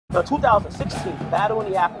The 2016 Battle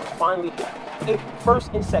in the Apple is finally here. April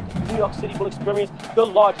 1st and 2nd, New York City will experience the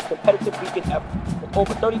largest competitive weekend ever, with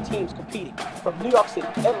over 30 teams competing from New York City,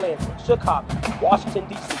 Atlanta, Chicago, Washington,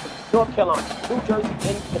 D.C., North Carolina, New Jersey,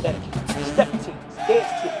 and Connecticut. Step teams,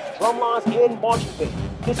 dance teams, drumlines, and marching band.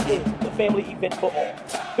 This is the family event for all.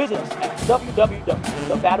 Visit us at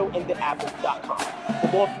www.thebattleintheapple.com for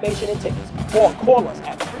more information and tickets, or call us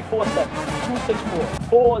at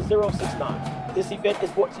 347-264-4069. This event is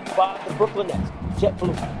brought to you by the Brooklyn Nets,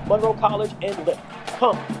 JetBlue, Monroe College, and Lyft.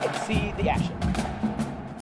 Come and see the action.